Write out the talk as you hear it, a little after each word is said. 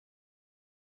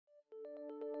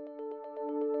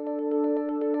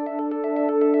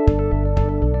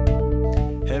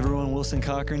Wilson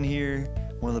Cochran here,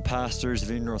 one of the pastors of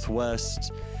Vineyard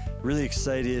Northwest. Really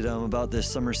excited about this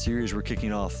summer series we're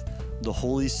kicking off, The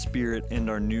Holy Spirit and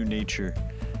Our New Nature.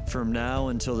 From now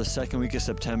until the second week of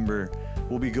September,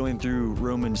 we'll be going through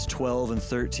Romans 12 and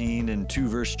 13 in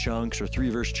 2-verse chunks or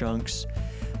 3-verse chunks.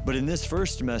 But in this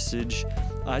first message,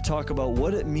 I talk about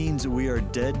what it means that we are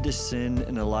dead to sin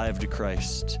and alive to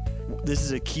Christ. This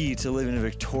is a key to living a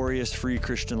victorious, free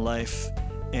Christian life,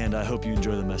 and I hope you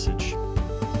enjoy the message.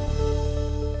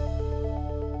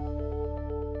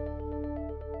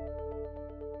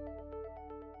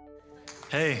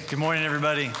 Hey, good morning,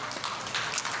 everybody.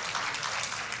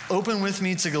 Open with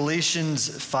me to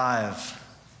Galatians 5,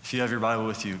 if you have your Bible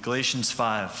with you. Galatians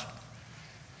 5.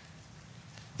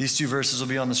 These two verses will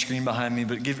be on the screen behind me,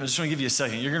 but I just want to give you a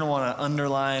second. You're going to want to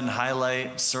underline,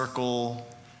 highlight, circle,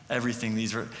 everything.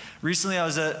 Recently, I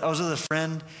was with a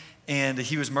friend, and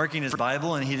he was marking his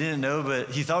Bible, and he didn't know, but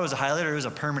he thought it was a highlighter. It was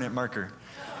a permanent marker.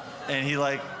 And he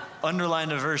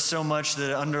underlined a verse so much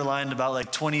that it underlined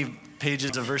about 20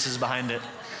 pages of verses behind it.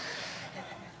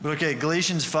 Okay,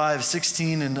 Galatians 5,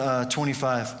 16 and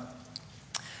 25.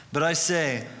 But I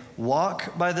say,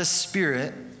 walk by the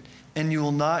Spirit, and you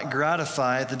will not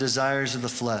gratify the desires of the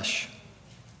flesh.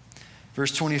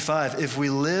 Verse 25, if we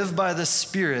live by the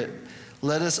Spirit,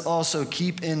 let us also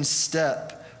keep in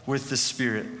step with the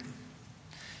Spirit.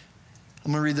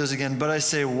 I'm going to read those again. But I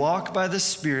say, walk by the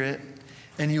Spirit,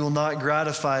 and you will not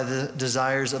gratify the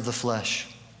desires of the flesh.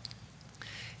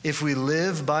 If we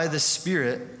live by the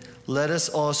Spirit, let us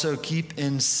also keep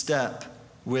in step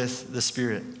with the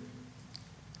Spirit.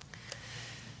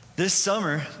 This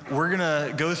summer, we're going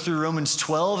to go through Romans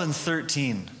 12 and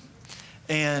 13.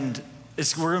 And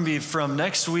we're going to be from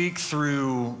next week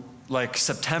through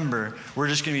September. We're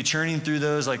just going to be churning through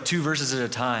those 2 verses at a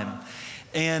time.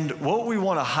 And what we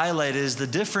want to highlight is the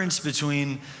difference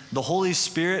between the Holy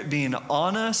Spirit being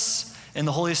on us and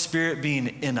the Holy Spirit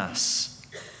being in us.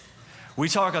 We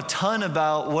talk a ton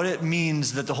about what it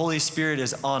means that the Holy Spirit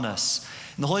is on us.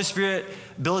 And the Holy Spirit,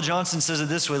 Bill Johnson says it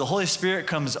this way, the Holy Spirit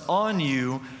comes on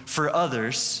you for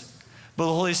others, but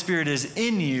the Holy Spirit is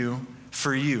in you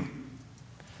for you.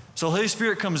 So the Holy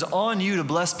Spirit comes on you to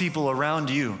bless people around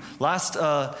you. Last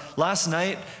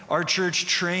night, our church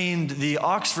trained the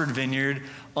Oxford Vineyard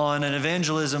on an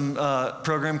evangelism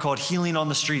program called Healing on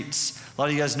the Streets. A lot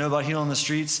of you guys know about Healing on the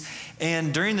Streets.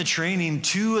 And during the training,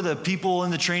 2 of the people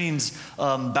in the training's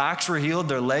backs were healed.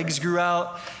 Their legs grew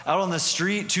out. Out on the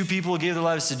street, 2 people gave their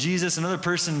lives to Jesus. Another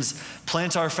person's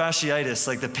plantar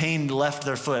fasciitis, the pain left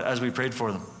their foot as we prayed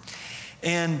for them.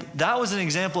 And that was an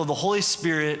example of the Holy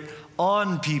Spirit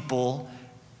on people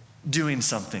doing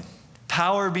something.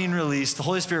 Power being released. The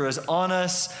Holy Spirit was on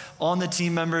us, on the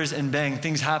team members, and bang,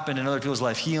 things happened in other people's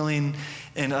life. Healing,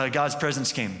 and God's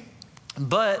presence came.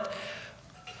 But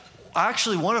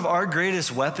actually, one of our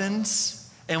greatest weapons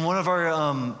and one of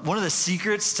the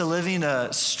secrets to living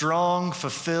a strong,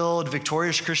 fulfilled,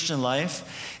 victorious Christian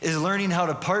life is learning how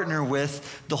to partner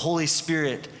with the Holy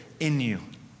Spirit in you.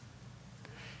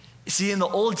 See, in the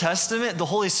Old Testament, the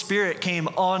Holy Spirit came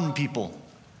on people.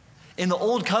 In the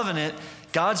Old Covenant,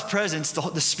 God's presence,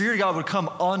 the Spirit of God would come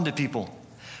onto people.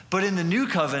 But in the New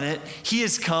Covenant, He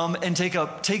has come and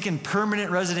taken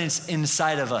permanent residence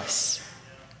inside of us.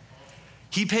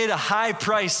 He paid a high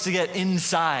price to get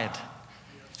inside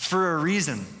for a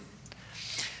reason.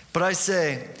 But I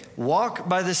say, walk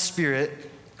by the Spirit,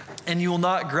 and you will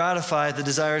not gratify the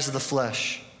desires of the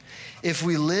flesh. If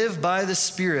we live by the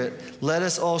Spirit, let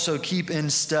us also keep in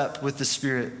step with the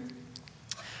Spirit.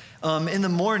 In the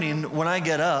morning, when I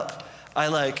get up,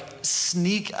 I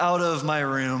sneak out of my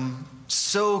room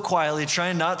so quietly,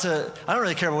 trying not to, I don't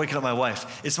really care about waking up my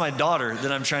wife. It's my daughter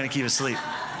that I'm trying to keep asleep.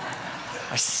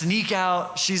 I sneak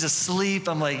out, she's asleep.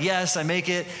 I'm like, yes, I make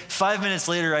it. 5 minutes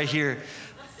later, I hear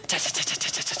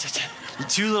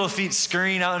 2 little feet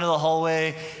scurrying out into the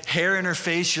hallway, hair in her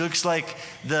face. She looks like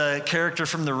the character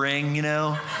from The Ring,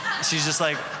 She's just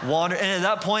wandering. And at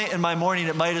that point in my morning,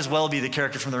 it might as well be the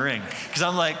character from The Ring. Because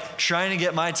I'm trying to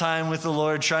get my time with the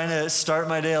Lord, trying to start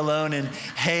my day alone. And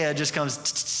Haya just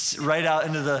comes right out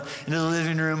into the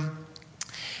living room.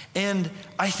 And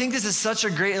I think this is such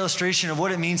a great illustration of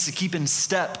what it means to keep in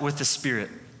step with the Spirit.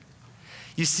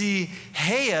 You see,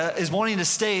 Haya is wanting to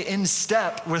stay in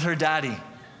step with her daddy.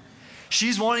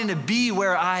 She's wanting to be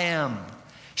where I am.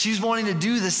 She's wanting to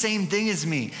do the same thing as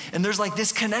me. And there's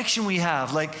this connection we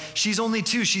have. She's only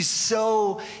 2. She's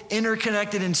so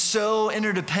interconnected and so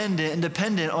interdependent and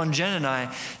dependent on Jen and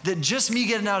I that just me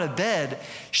getting out of bed,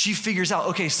 she figures out,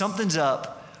 okay, something's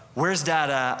up. Where's Dad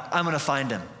at? I'm going to find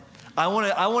him. I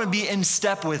want to be in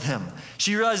step with him.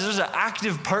 She realizes there's an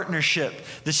active partnership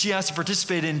that she has to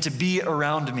participate in to be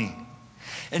around me.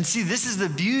 And see, this is the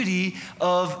beauty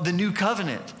of the new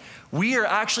covenant. We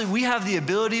have the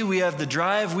ability, we have the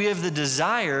drive, we have the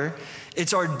desire.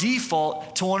 It's our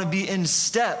default to want to be in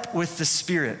step with the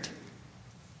Spirit.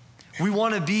 We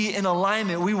want to be in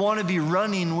alignment. We want to be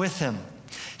running with him.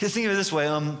 Just think of it this way.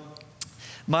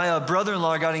 My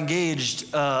brother-in-law got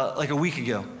engaged like a week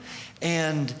ago.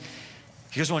 And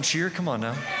you guys want to cheer? Come on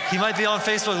now. He might be on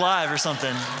Facebook Live or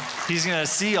something. He's going to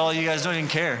see all you guys don't even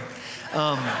care.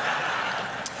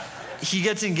 He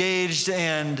gets engaged,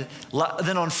 and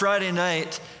then on Friday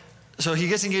night, so he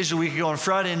gets engaged a week ago. On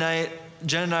Friday night,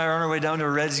 Jen and I are on our way down to a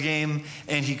Reds game,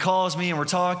 and he calls me, and we're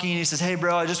talking. He says, hey,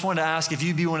 bro, I just wanted to ask if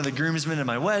you'd be one of the groomsmen at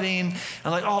my wedding.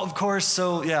 I'm like, oh, of course.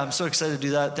 So, yeah, I'm so excited to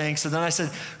do that. Thanks. And then I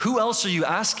said, who else are you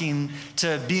asking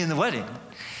to be in the wedding?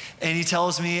 And he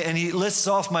tells me, and he lists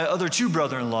off my other two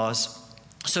brother-in-laws.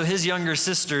 So his younger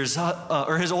sisters,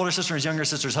 or his older sister and his younger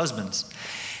sister's husbands.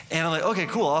 And I'm like, okay,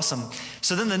 cool, awesome.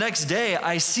 So then the next day,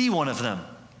 I see one of them.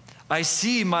 I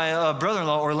see my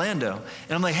brother-in-law, Orlando.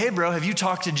 And I'm like, hey, bro, have you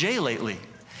talked to Jay lately?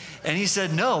 And he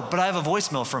said, no, but I have a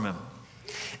voicemail from him.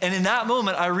 And in that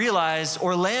moment, I realized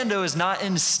Orlando is not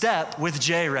in step with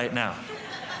Jay right now.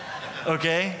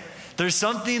 Okay? There's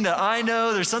something that I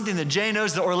know, there's something that Jay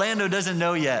knows that Orlando doesn't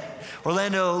know yet.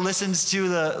 Orlando listens to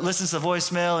the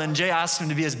voicemail, and Jay asks him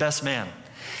to be his best man.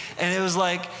 And it was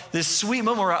like this sweet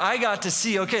moment where I got to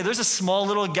see, okay, there's a small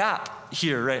little gap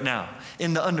here right now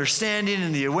in the understanding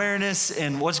and the awareness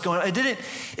and what's going on.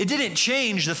 It didn't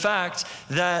change the fact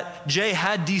that Jay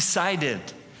had decided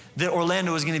that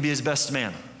Orlando was going to be his best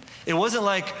man. It wasn't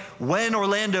like when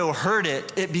Orlando heard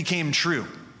it, it became true.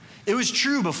 It was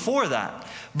true before that,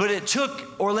 but it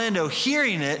took Orlando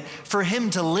hearing it for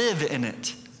him to live in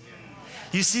it.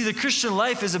 You see, the Christian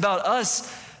life is about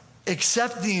us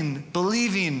accepting,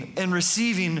 believing, and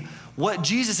receiving what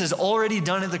Jesus has already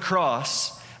done at the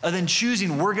cross, and then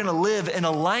choosing we're going to live in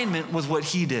alignment with what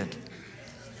he did.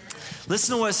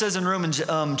 Listen to what it says in Romans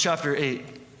chapter 8.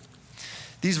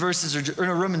 These verses are, or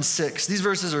no, Romans 6. These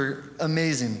verses are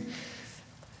amazing.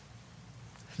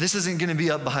 This isn't going to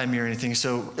be up behind me or anything,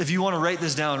 so if you want to write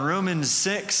this down, Romans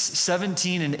 6,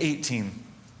 17, and 18.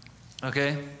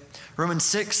 Okay? Romans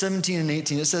 6, 17, and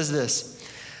 18. It says this.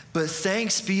 But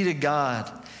thanks be to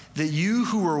God that you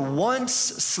who were once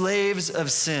slaves of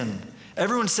sin,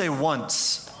 everyone say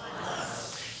once.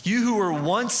 You who were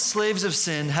once slaves of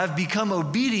sin have become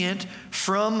obedient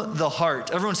from the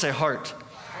heart. Everyone say heart.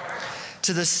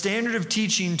 To the standard of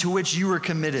teaching to which you were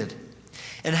committed.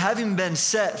 And having been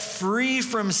set free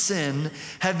from sin,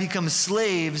 have become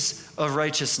slaves of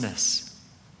righteousness.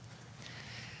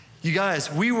 You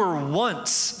guys, we were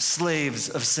once slaves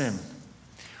of sin.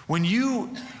 When you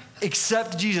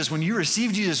accept Jesus, when you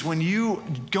receive Jesus, when you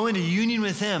go into union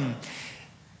with him,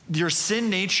 your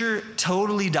sin nature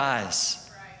totally dies.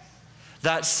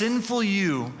 That sinful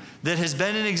you that has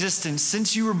been in existence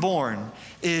since you were born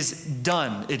is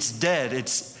done. It's dead.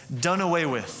 It's done away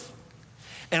with.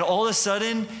 And all of a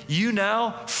sudden, you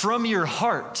now, from your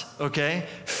heart, okay?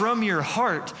 From your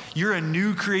heart, you're a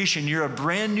new creation. You're a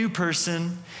brand new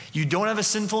person. You don't have a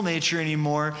sinful nature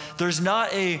anymore. There's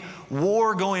not a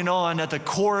war going on at the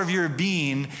core of your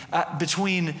being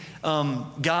between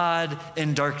God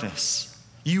and darkness.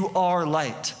 You are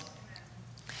light.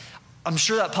 I'm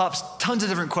sure that pops tons of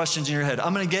different questions in your head.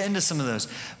 I'm going to get into some of those.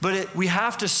 But we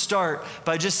have to start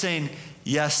by just saying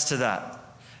yes to that.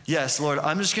 Yes, Lord,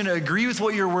 I'm just going to agree with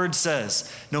what your word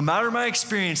says. No matter my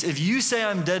experience, if you say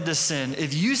I'm dead to sin,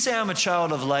 if you say I'm a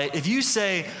child of light, if you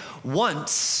say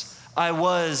once I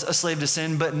was a slave to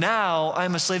sin, but now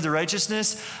I'm a slave to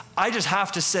righteousness, I just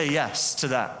have to say yes to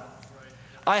that.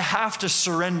 I have to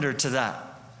surrender to that.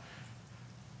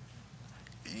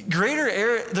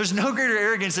 There's no greater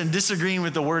arrogance than disagreeing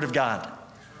with the word of God.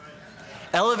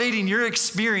 Elevating your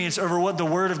experience over what the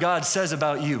word of God says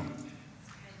about you.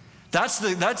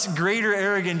 That's greater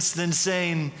arrogance than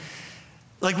saying,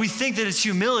 like we think that it's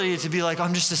humility to be like,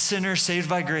 I'm just a sinner saved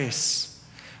by grace.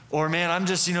 Or man, I'm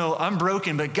just, I'm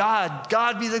broken, but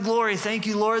God be the glory. Thank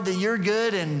you, Lord, that you're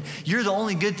good and you're the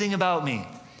only good thing about me.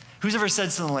 Who's ever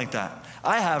said something like that?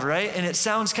 I have, right? And it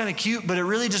sounds kind of cute, but it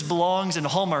really just belongs in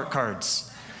Hallmark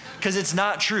cards because it's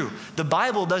not true. The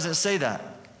Bible doesn't say that.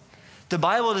 The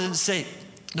Bible doesn't say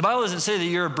that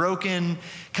you're a broken,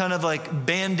 kind of like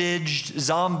bandaged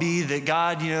zombie that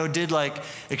God, did like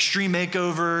extreme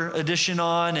makeover edition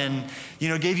on and,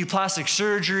 gave you plastic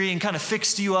surgery and kind of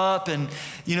fixed you up and,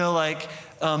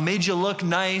 made you look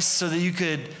nice so that you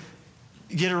could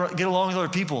get along with other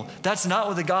people. That's not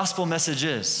what the gospel message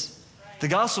is. The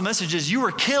gospel message is you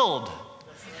were killed.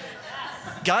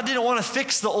 God didn't want to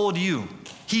fix the old you.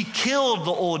 He killed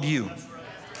the old you.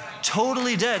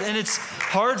 Totally dead. And it's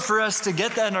hard for us to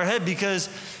get that in our head because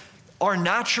our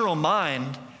natural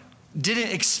mind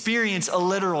didn't experience a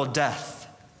literal death.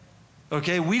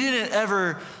 Okay? We didn't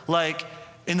ever, like,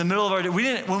 in the middle of our day,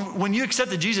 when you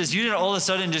accepted Jesus, you didn't all of a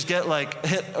sudden just get like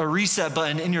hit a reset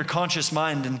button in your conscious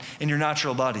mind and in your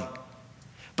natural body.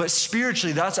 But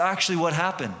spiritually, that's actually what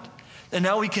happened. And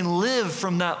now we can live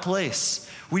from that place.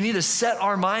 We need to set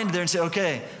our mind there and say,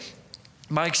 okay,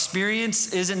 my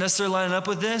experience isn't necessarily lining up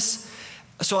with this,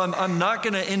 so I'm not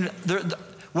going to,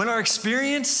 when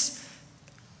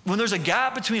there's a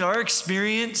gap between our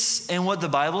experience and what the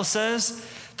Bible says,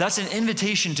 that's an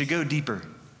invitation to go deeper.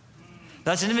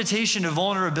 That's an invitation to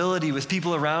vulnerability with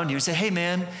people around you and say, hey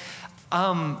man,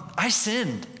 I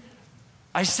sinned.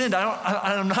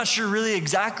 I'm not sure really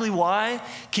exactly why.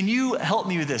 Can you help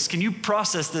me with this? Can you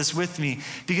process this with me?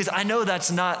 Because I know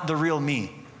that's not the real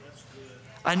me.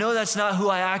 I know that's not who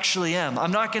I actually am.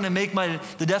 I'm not going to make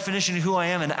the definition of who I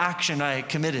am an action I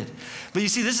committed. But you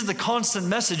see, this is the constant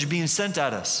message being sent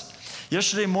at us.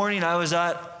 Yesterday morning, I was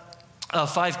at a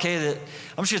 5K that,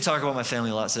 I'm just going to talk about my family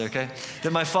a lot today, okay?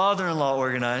 That my father-in-law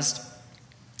organized.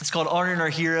 It's called Honoring Our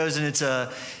Heroes, and it's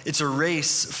a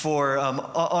race for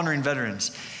honoring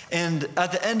veterans. And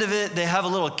at the end of it, they have a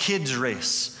little kids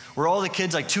race where all the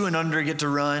kids like 2 and under get to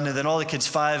run, and then all the kids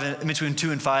between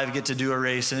 2 and 5 get to do a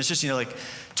race. And it's just, like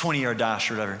 20-yard dash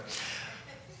or whatever.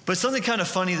 But something kind of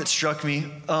funny that struck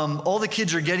me, all the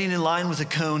kids are getting in line with the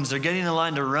cones. They're getting in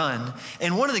line to run.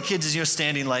 And one of the kids is,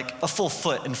 standing like a full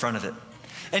foot in front of it.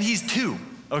 And he's 2,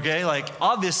 okay? Like,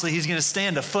 obviously, he's going to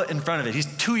stand a foot in front of it. He's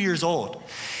 2 years old.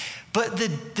 But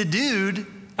the dude,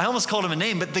 I almost called him a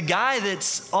name, but the guy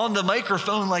that's on the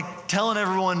microphone, like telling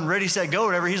everyone ready, set, go,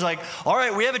 whatever, he's like, all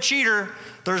right, we have a cheater.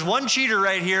 There's one cheater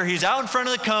right here. He's out in front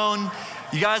of the cone.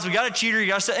 You guys, we got a cheater. You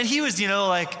got to, and he was,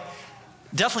 like,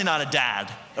 definitely not a dad,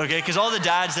 okay? Because all the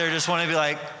dads there just want to be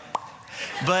like,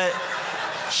 but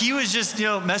he was just,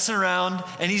 messing around,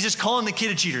 and he's just calling the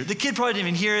kid a cheater. The kid probably didn't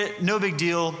even hear it. No big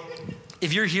deal.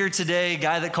 If you're here today,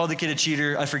 guy that called the kid a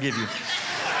cheater, I forgive you.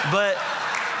 But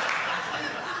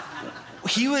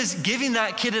he was giving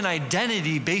that kid an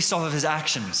identity based off of his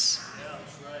actions.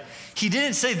 He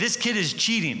didn't say this kid is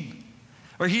cheating.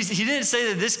 Or he didn't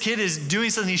say that this kid is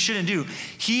doing something he shouldn't do.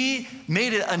 He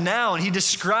made it a noun. He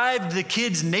described the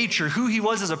kid's nature, who he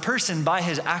was as a person, by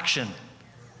his action.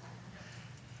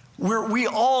 We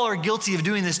all are guilty of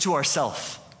doing this to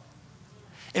ourselves.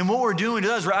 And what we're doing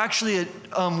to us, we're actually,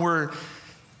 we're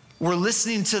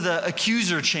listening to the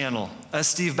accuser channel, as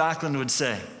Steve Backlund would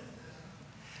say.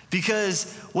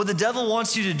 Because what the devil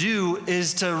wants you to do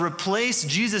is to replace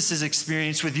Jesus'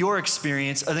 experience with your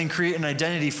experience and then create an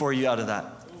identity for you out of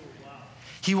that.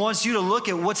 He wants you to look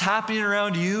at what's happening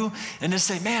around you and to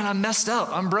say, man, I'm messed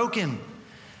up. I'm broken.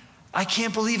 I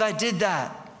can't believe I did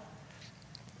that.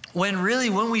 When really,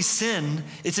 when we sin,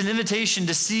 it's an invitation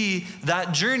to see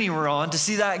that journey we're on, to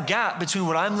see that gap between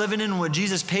what I'm living in and what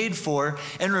Jesus paid for.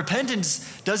 And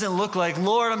repentance doesn't look like,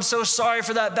 Lord, I'm so sorry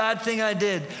for that bad thing I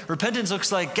did. Repentance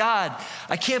looks like, God,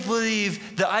 I can't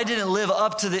believe that I didn't live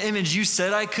up to the image you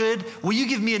said I could. Will you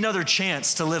give me another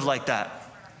chance to live like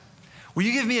that? Will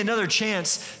you give me another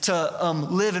chance to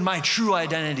live in my true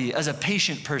identity as a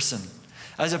patient person?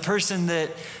 As a person that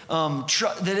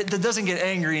doesn't get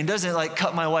angry and doesn't like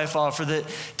cut my wife off, or that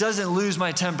doesn't lose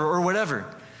my temper or whatever.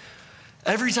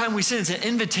 Every time we sin, it's an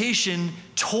invitation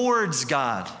towards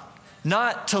God,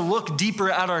 not to look deeper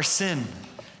at our sin,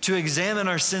 to examine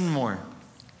our sin more.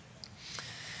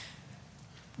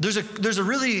 There's a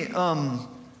really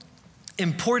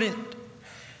important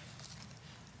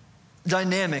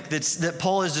dynamic that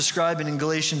Paul is describing in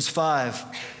Galatians 5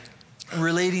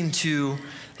 relating to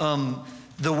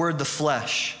the word the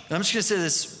flesh. And I'm just going to say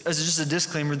this as just a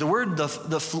disclaimer. The word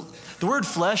the word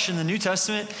flesh in the New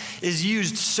Testament is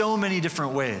used so many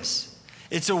different ways.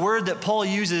 It's a word that Paul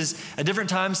uses at different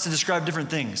times to describe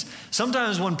different things.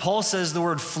 Sometimes when Paul says the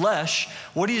word flesh,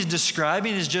 what he's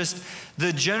describing is just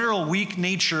the general weak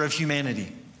nature of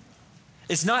humanity.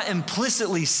 It's not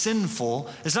implicitly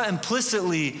sinful. It's not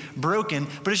implicitly broken,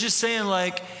 but it's just saying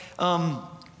like,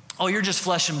 oh, you're just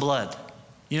flesh and blood.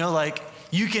 Like,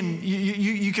 you can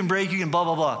break, you can blah,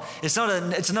 blah, blah. It's not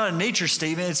a nature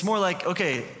statement. It's more like,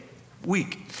 okay,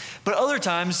 weak. But other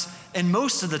times, and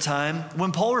most of the time,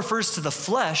 when Paul refers to the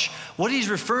flesh, what he's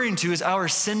referring to is our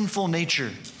sinful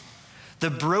nature.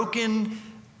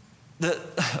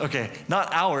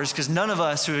 Not ours, because none of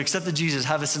us who accepted Jesus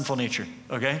have a sinful nature,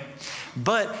 okay?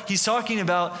 But he's talking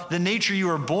about the nature you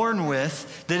are born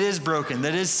with that is broken,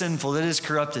 that is sinful, that is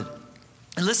corrupted.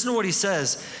 And listen to what he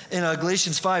says in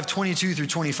Galatians 5:22 through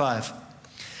 25.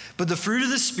 But the fruit of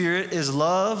the Spirit is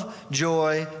love,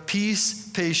 joy, peace,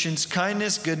 patience,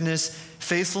 kindness, goodness,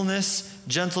 faithfulness,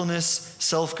 gentleness,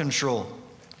 self-control.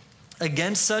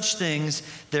 Against such things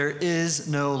there is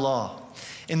no law.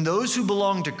 And those who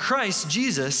belong to Christ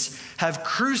Jesus have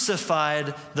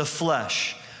crucified the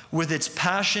flesh with its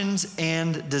passions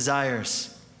and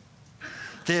desires.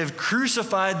 They have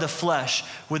crucified the flesh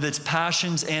with its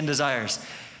passions and desires.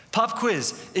 Pop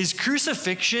quiz, is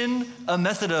crucifixion a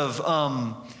method of,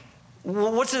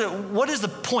 what is the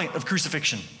point of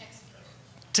crucifixion?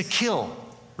 To kill,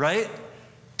 right?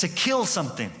 To kill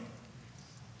something.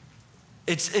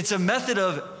 It's a method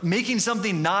of making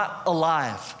something not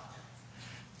alive.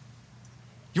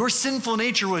 Your sinful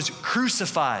nature was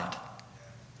crucified.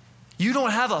 You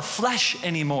don't have a flesh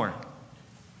anymore.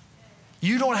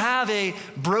 You don't have a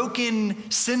broken,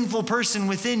 sinful person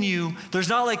within you. There's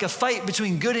not like a fight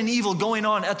between good and evil going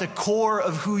on at the core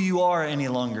of who you are any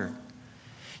longer.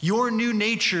 Your new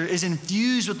nature is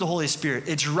infused with the Holy Spirit.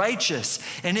 It's righteous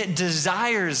and it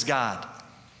desires God.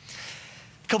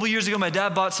 A couple years ago, my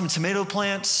dad bought some tomato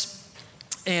plants,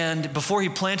 and before he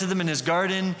planted them in his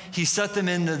garden, he set them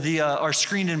in our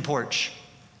screened-in porch.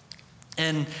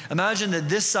 And imagine that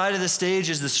this side of the stage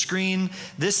is the screen.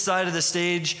 This side of the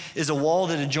stage is a wall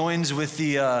that adjoins with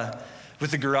the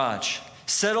garage.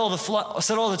 Set all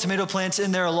the tomato plants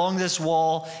in there along this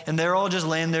wall, and they're all just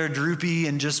laying there droopy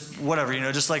and just whatever,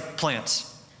 just like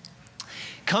plants.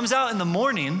 Comes out in the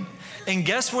morning, and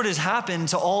guess what has happened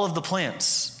to all of the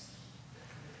plants?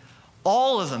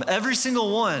 All of them, every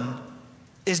single one,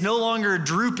 is no longer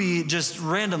droopy just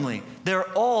randomly.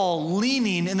 They're all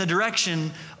leaning in the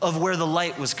direction of where the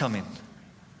light was coming.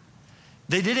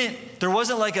 They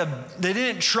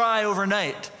didn't try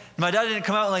overnight. My dad didn't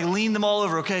come out and lean them all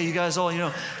over. Okay, you guys all,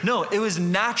 No, it was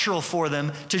natural for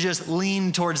them to just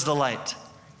lean towards the light.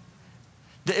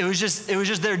 It was just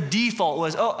their default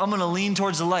was, I'm going to lean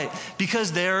towards the light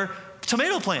because they're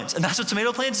tomato plants. And that's what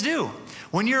tomato plants do.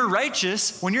 When you're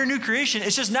righteous, when you're a new creation,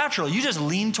 it's just natural. You just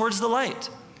lean towards the light.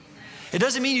 It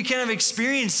doesn't mean you can't have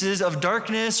experiences of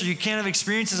darkness or you can't have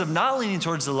experiences of not leaning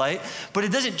towards the light, but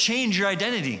it doesn't change your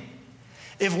identity.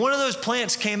 If one of those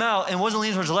plants came out and wasn't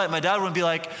leaning towards the light, my dad wouldn't be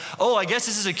like, I guess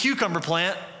this is a cucumber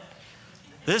plant.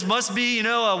 This must be,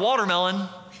 a watermelon.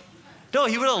 No,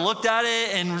 he would have looked at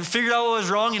it and figured out what was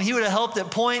wrong, and he would have helped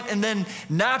it point. And then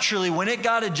naturally, when it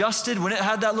got adjusted, when it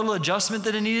had that little adjustment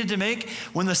that it needed to make,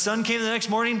 when the sun came the next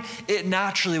morning, it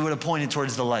naturally would have pointed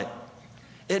towards the light.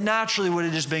 It naturally would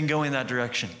have just been going that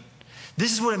direction.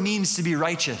 This is what it means to be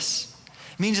righteous.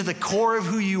 It means at the core of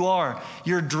who you are,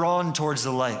 you're drawn towards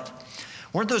the light.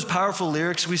 Weren't those powerful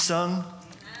lyrics we sung?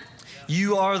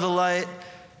 You are the light,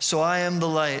 so I am the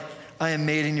light. I am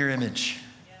made in your image.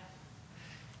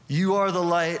 You are the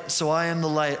light, so I am the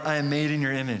light. I am made in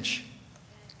your image.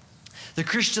 The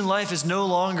Christian life is no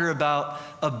longer about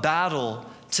a battle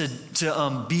to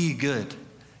be good.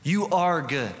 You are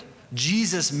good.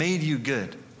 Jesus made you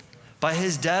good by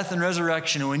his death and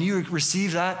resurrection. And when you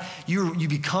receive that, you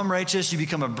become righteous. You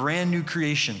become a brand new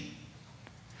creation.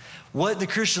 What the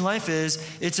Christian life is,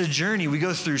 it's a journey. We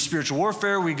go through spiritual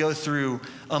warfare. We go through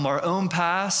our own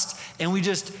past, and we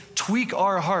just tweak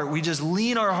our heart. We just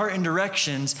lean our heart in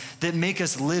directions that make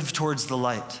us live towards the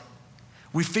light.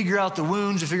 We figure out the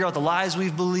wounds, we figure out the lies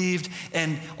we've believed,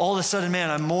 and all of a sudden, man,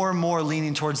 I'm more and more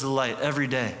leaning towards the light every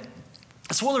day.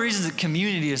 That's one of the reasons that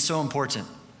community is so important.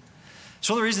 It's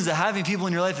one of the reasons that having people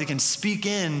in your life that can speak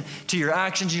in to your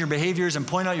actions and your behaviors and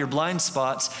point out your blind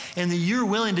spots, and that you're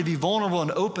willing to be vulnerable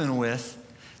and open with,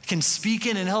 can speak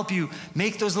in and help you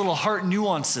make those little heart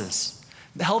nuances,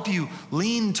 help you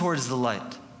lean towards the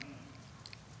light.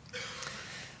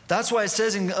 That's why it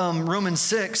says in Romans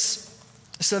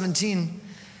 6:17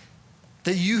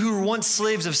 that you who were once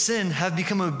slaves of sin have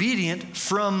become obedient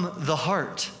from the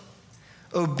heart.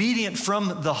 Obedient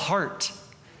from the heart.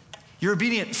 You're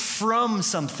obedient from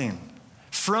something,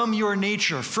 from your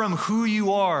nature, from who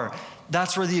you are.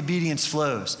 That's where the obedience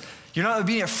flows. You're not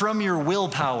obedient from your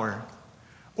willpower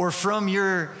or from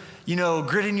your,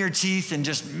 gritting your teeth and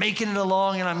just making it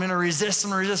along, and I'm going to resist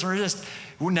and resist and resist.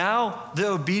 Now, the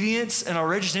obedience and our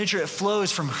righteous nature, it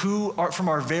flows from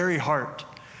our very heart,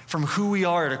 from who we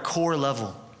are at a core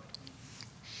level.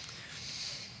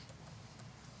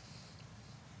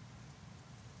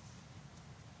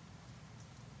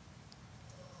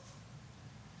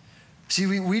 See,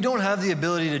 we don't have the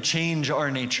ability to change our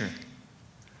nature.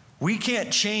 We can't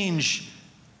change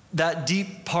that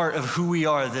deep part of who we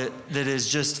are that is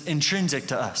just intrinsic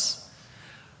to us.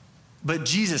 But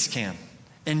Jesus can,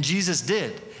 and Jesus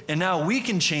did. And now we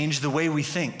can change the way we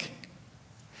think.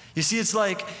 You see, it's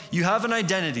like you have an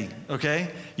identity, okay?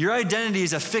 Your identity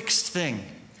is a fixed thing.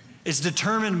 It's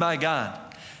determined by God.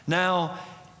 Now,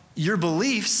 your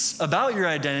beliefs about your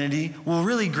identity will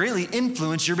really greatly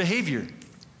influence your behavior.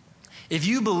 If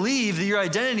you believe that your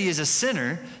identity is a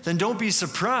sinner, then don't be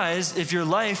surprised if your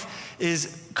life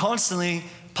is constantly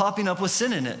popping up with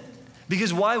sin in it.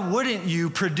 Because why wouldn't you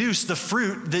produce the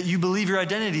fruit that you believe your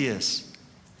identity is?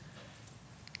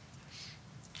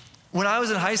 When I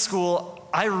was in high school,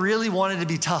 I really wanted to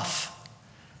be tough.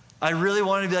 I really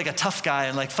wanted to be like a tough guy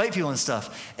and like fight people and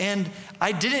stuff. And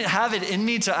I didn't have it in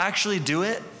me to actually do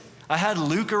it. I had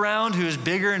Luke around who was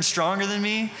bigger and stronger than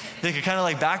me. They could kind of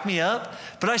like back me up.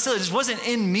 But it just wasn't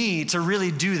in me to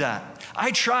really do that.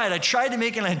 I tried to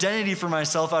make an identity for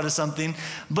myself out of something,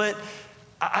 but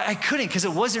I couldn't because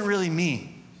it wasn't really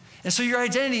me. And so your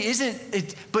identity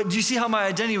but do you see how my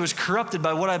identity was corrupted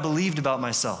by what I believed about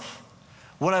myself?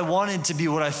 What I wanted to be,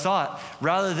 what I thought,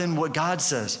 rather than what God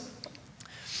says.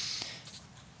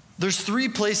 There's 3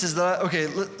 places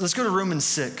let's go to Romans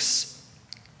 6,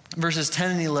 verses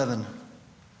 10 and 11.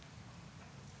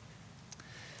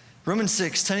 Romans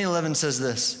 6, 10 and 11 says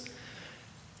this: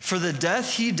 "For the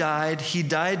death he died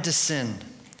to sin,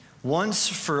 once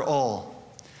for all.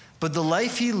 But the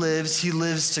life he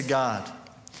lives to God.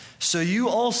 So you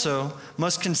also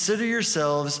must consider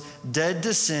yourselves dead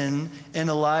to sin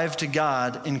and alive to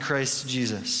God in Christ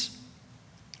Jesus."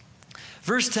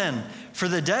 Verse 10, "For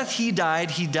the death he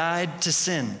died to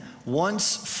sin,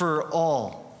 once for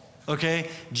all." Okay?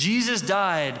 Jesus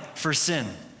died for sin.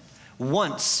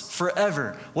 Once,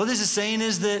 forever. What this is saying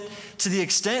is that to the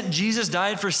extent Jesus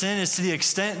died for sin is to the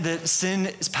extent that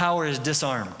sin's power is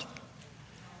disarmed.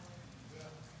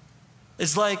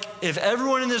 It's like if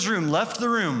everyone in this room left the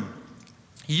room,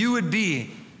 you would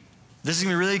be, this is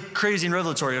going to be really crazy and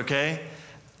revelatory, okay?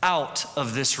 Out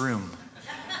of this room.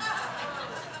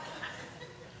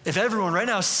 If everyone right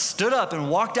now stood up and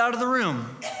walked out of the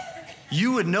room,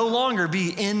 you would no longer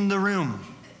be in the room.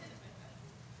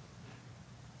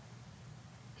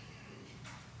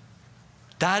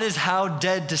 That is how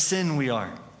dead to sin we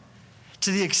are.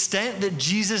 To the extent that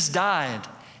Jesus died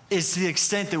is to the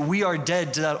extent that we are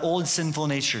dead to that old sinful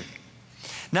nature.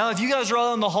 Now, if you guys were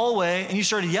all in the hallway and you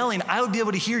started yelling, I would be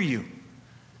able to hear you.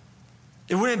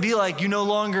 It wouldn't be like you no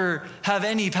longer have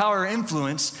any power or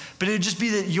influence, but it would just be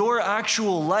that your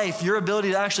actual life, your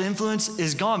ability to actually influence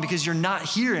is gone because you're not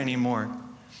here anymore.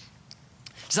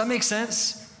 Does that make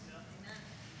sense?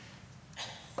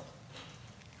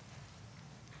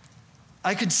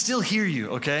 I could still hear you,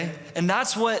 okay? And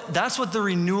that's what the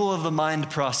renewal of the mind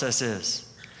process is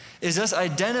us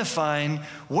identifying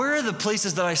where are the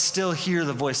places that I still hear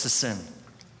the voice of sin.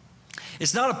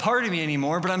 It's not a part of me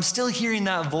anymore, but I'm still hearing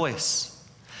that voice.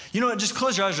 You know what, just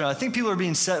close your eyes right now. I think people are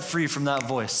being set free from that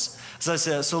voice. As I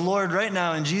said, so Lord, right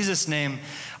now in Jesus' name,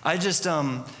 I just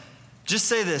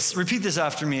say this, repeat this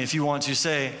after me if you want to.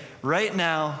 Say, right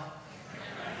now,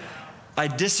 I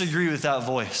disagree with that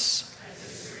voice.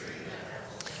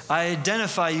 I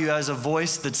identify you as a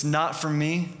voice that's not from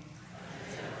me,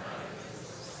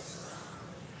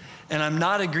 and I'm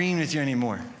not agreeing with you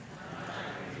anymore.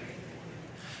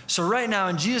 So right now,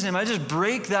 in Jesus' name, I just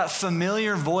break that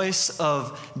familiar voice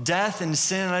of death and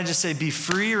sin, and I just say, be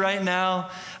free right now.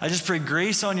 I just pray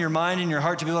grace on your mind and your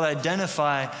heart to be able to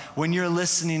identify when you're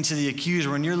listening to the accuser,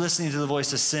 when you're listening to the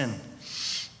voice of sin.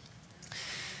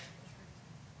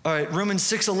 All right, Romans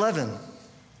 6:11.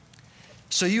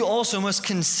 So you also must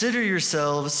consider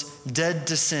yourselves dead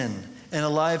to sin and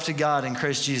alive to God in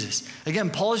Christ Jesus. Again,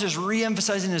 Paul is just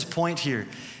re-emphasizing his point here.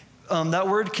 That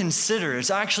word consider, it's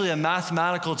actually a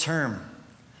mathematical term.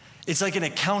 It's like an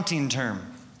accounting term.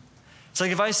 It's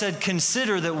like if I said,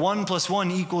 consider that 1 +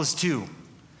 1 = 2.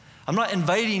 I'm not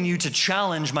inviting you to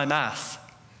challenge my math.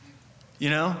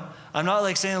 You know? I'm not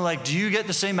like saying like, do you get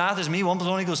the same math as me? 1 +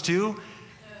 1 = 2?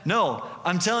 No,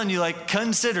 I'm telling you like,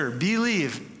 consider,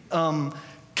 believe,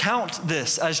 count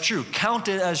this as true. Count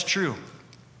it as true.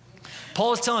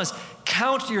 Paul is telling us,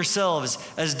 count yourselves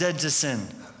as dead to sin.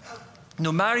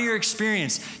 No matter your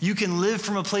experience, you can live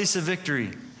from a place of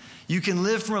victory. You can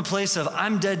live from a place of,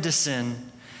 I'm dead to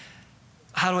sin.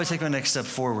 How do I take my next step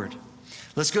forward?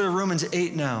 Let's go to Romans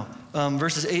 8 now,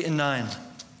 verses 8 and 9. Can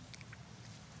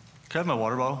I have my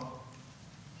water bottle?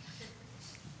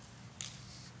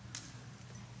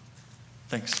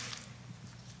 Thanks.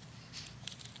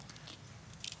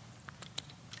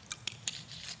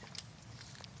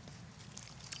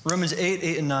 Romans 8,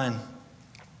 8 and 9.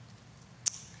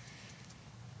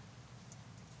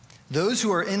 Those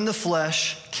who are in the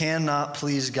flesh cannot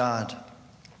please God.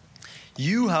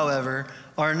 You, however,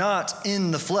 are not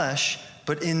in the flesh,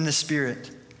 but in the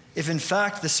Spirit, if in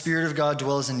fact the Spirit of God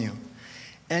dwells in you.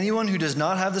 Anyone who does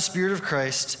not have the Spirit of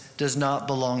Christ does not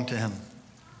belong to him.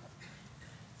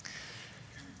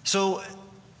 So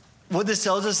what this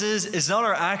tells us is, it's not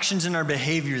our actions and our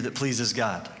behavior that pleases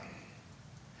God.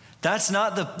 That's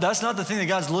not the thing that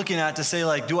God's looking at to say,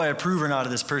 like, do I approve or not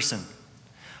of this person?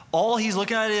 All he's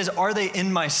looking at is, are they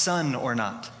in my Son or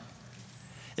not?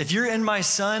 If you're in my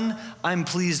Son, I'm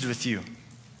pleased with you.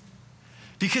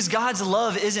 Because God's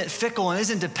love isn't fickle and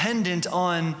isn't dependent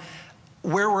on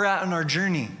where we're at in our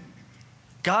journey.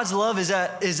 God's love is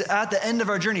at the end of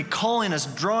our journey, calling us,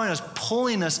 drawing us,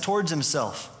 pulling us towards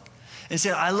himself. And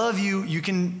saying, I love you.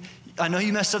 I know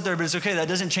you messed up there, but it's okay. That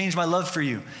doesn't change my love for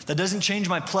you. That doesn't change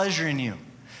my pleasure in you.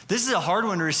 This is a hard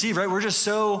one to receive, right?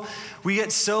 We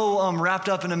get so wrapped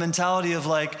up in a mentality of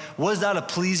like, was that a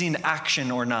pleasing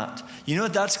action or not? You know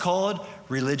what that's called?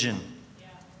 Religion. Yeah.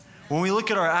 When we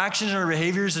look at our actions and our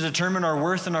behaviors to determine our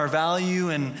worth and our value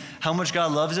and how much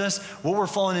God loves us, what we're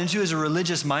falling into is a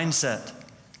religious mindset.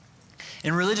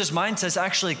 And religious mindsets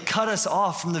actually cut us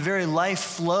off from the very life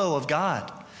flow of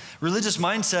God. Religious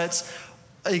mindsets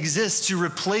exist to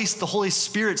replace the Holy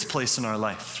Spirit's place in our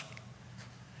life.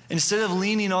 Instead of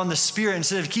leaning on the Spirit,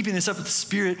 instead of keeping this up with the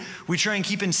Spirit, we try and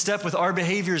keep in step with our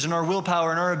behaviors and our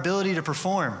willpower and our ability to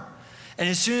perform. And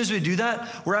as soon as we do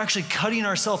that, we're actually cutting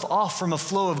ourselves off from a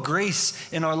flow of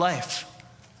grace in our life.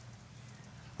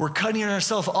 We're cutting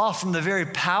ourselves off from the very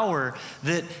power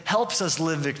that helps us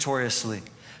live victoriously,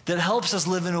 that helps us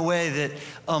live in a way that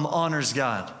honors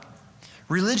God.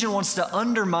 Religion wants to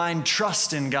undermine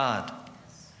trust in God.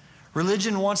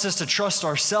 Religion wants us to trust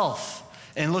ourselves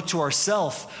and look to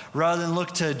ourselves rather than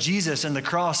look to Jesus and the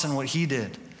cross and what he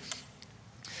did.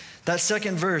 That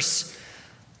second verse,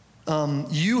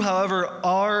 you, however,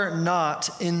 are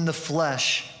not in the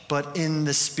flesh, but in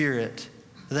the Spirit.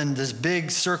 Then this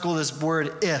big circle, this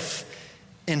word, if,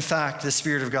 in fact, the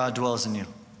Spirit of God dwells in you.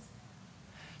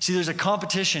 See, there's a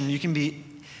competition. You can be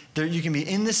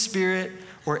in the Spirit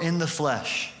or in the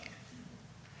flesh.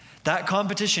 That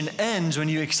competition ends when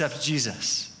you accept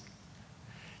Jesus.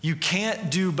 You can't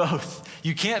do both.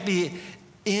 You can't be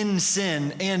in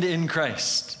sin and in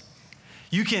Christ.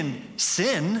 You can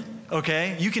sin,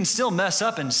 okay? You can still mess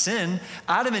up and sin.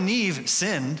 Adam and Eve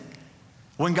sinned.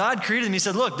 When God created them, he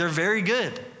said, look, they're very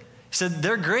good. He said,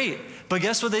 they're great. But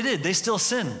guess what they did? They still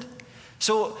sinned.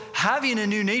 So having a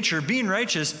new nature, being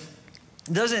righteous,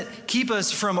 doesn't keep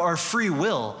us from our free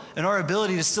will and our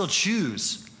ability to still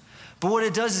choose. But what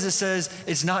it does is it says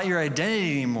it's not your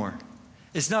identity anymore.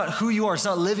 It's not who you are. It's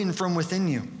not living from within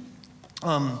you.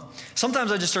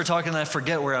 Sometimes I just start talking and I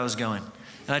forget where I was going.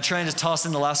 And I try and just toss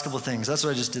in the last couple of things. That's what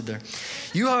I just did there.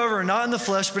 You, however, are not in the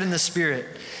flesh, but in the Spirit.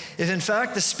 If in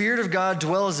fact the Spirit of God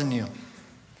dwells in you.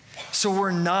 So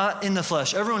we're not in the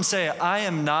flesh. Everyone say, I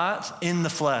am not in the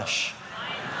flesh.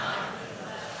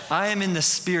 I am in the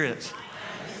Spirit.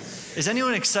 Is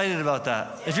anyone excited about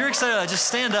that? If you're excited, just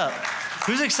stand up.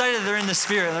 Who's excited they're in the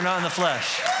Spirit, they're not in the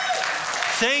flesh?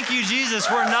 Thank you, Jesus.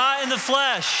 We're not in the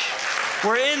flesh.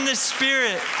 We're in the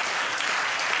Spirit.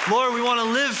 Lord, we want to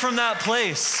live from that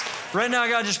place. Right now,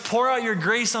 God, just pour out your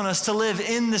grace on us to live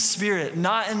in the Spirit,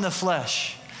 not in the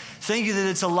flesh. Thank you that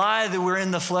it's a lie that we're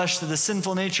in the flesh, that the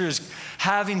sinful nature is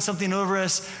having something over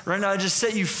us. Right now, I just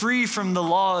set you free from the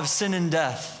law of sin and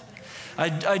death.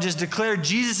 I just declare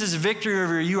Jesus' victory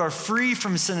over you. You are free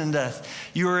from sin and death.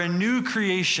 You are a new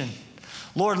creation.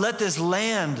 Lord, let this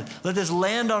land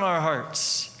on our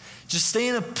hearts. Just stay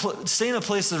in a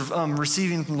place of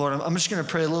receiving from the Lord. I'm just going to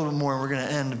pray a little bit more and we're going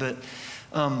to end. But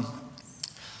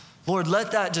Lord,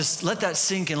 let that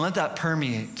sink and let that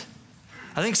permeate.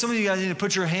 I think some of you guys need to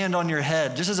put your hand on your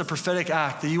head just as a prophetic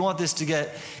act that you want this to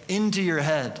get into your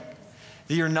head,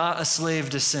 that you're not a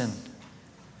slave to sin.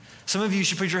 Some of you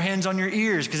should put your hands on your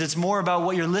ears because it's more about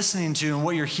what you're listening to and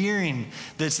what you're hearing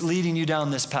that's leading you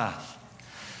down this path.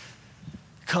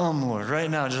 Come, Lord,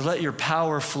 right now, just let your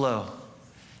power flow.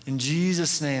 In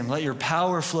Jesus' name, let your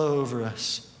power flow over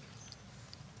us.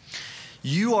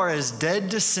 You are as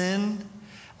dead to sin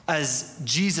as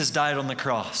Jesus died on the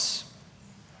cross.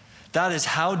 That is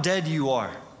how dead you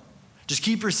are. Just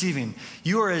keep receiving.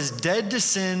 You are as dead to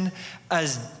sin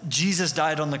as Jesus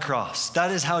died on the cross.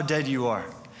 That is how dead you are.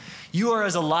 You are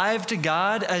as alive to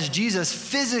God as Jesus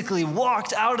physically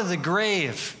walked out of the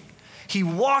grave. He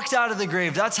walked out of the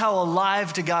grave. That's how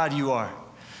alive to God you are.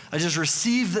 I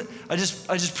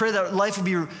just pray that life will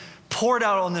be poured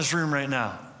out on this room right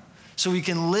now so we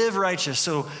can live righteous,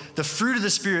 so the fruit of the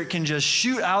Spirit can just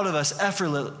shoot out of us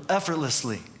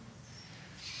effortlessly.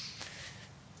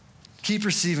 Keep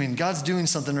receiving. God's doing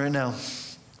something right now.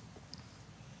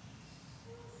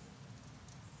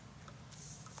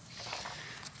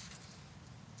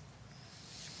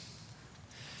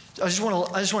 I just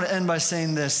want to end by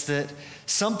saying this, that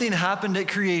something happened at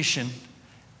creation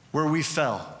where we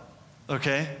fell,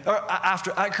 okay?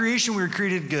 At creation, we were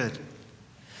created good.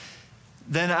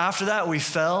 Then after that, we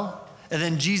fell, and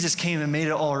then Jesus came and made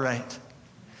it all right.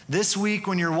 This week,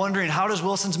 when you're wondering, how does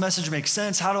Wilson's message make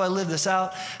sense? How do I live this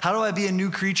out? How do I be a new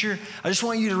creature? I just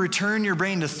want you to return your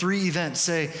brain to 3 events.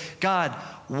 Say, God,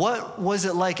 what was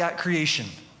it like at creation?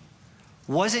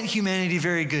 Wasn't humanity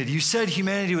very good? You said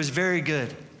humanity was very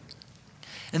good.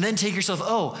 And then take yourself,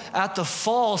 at the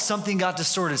fall, something got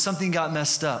distorted, something got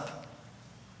messed up.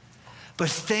 But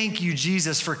thank you,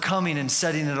 Jesus, for coming and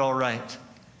setting it all right.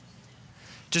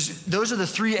 Just those are the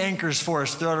 3 anchors for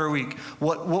us throughout our week.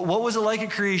 What was it like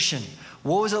at creation?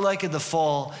 What was it like at the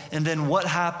fall? And then what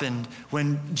happened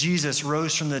when Jesus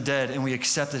rose from the dead and we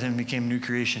accepted him and became new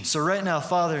creation? So right now,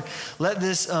 Father, let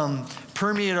this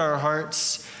permeate our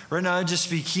hearts. Right now, I just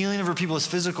speak healing over people's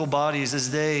physical bodies as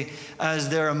their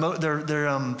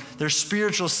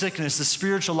spiritual sickness, the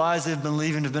spiritual lies they've been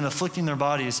living have been afflicting their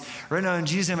bodies. Right now, in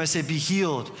Jesus' name, I say, be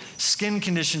healed. Skin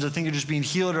conditions, I think, are just being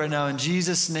healed right now in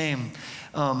Jesus' name.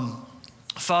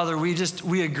 Father,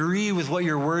 we agree with what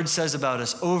your word says about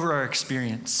us over our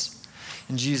experience.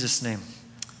 In Jesus' name,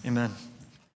 amen.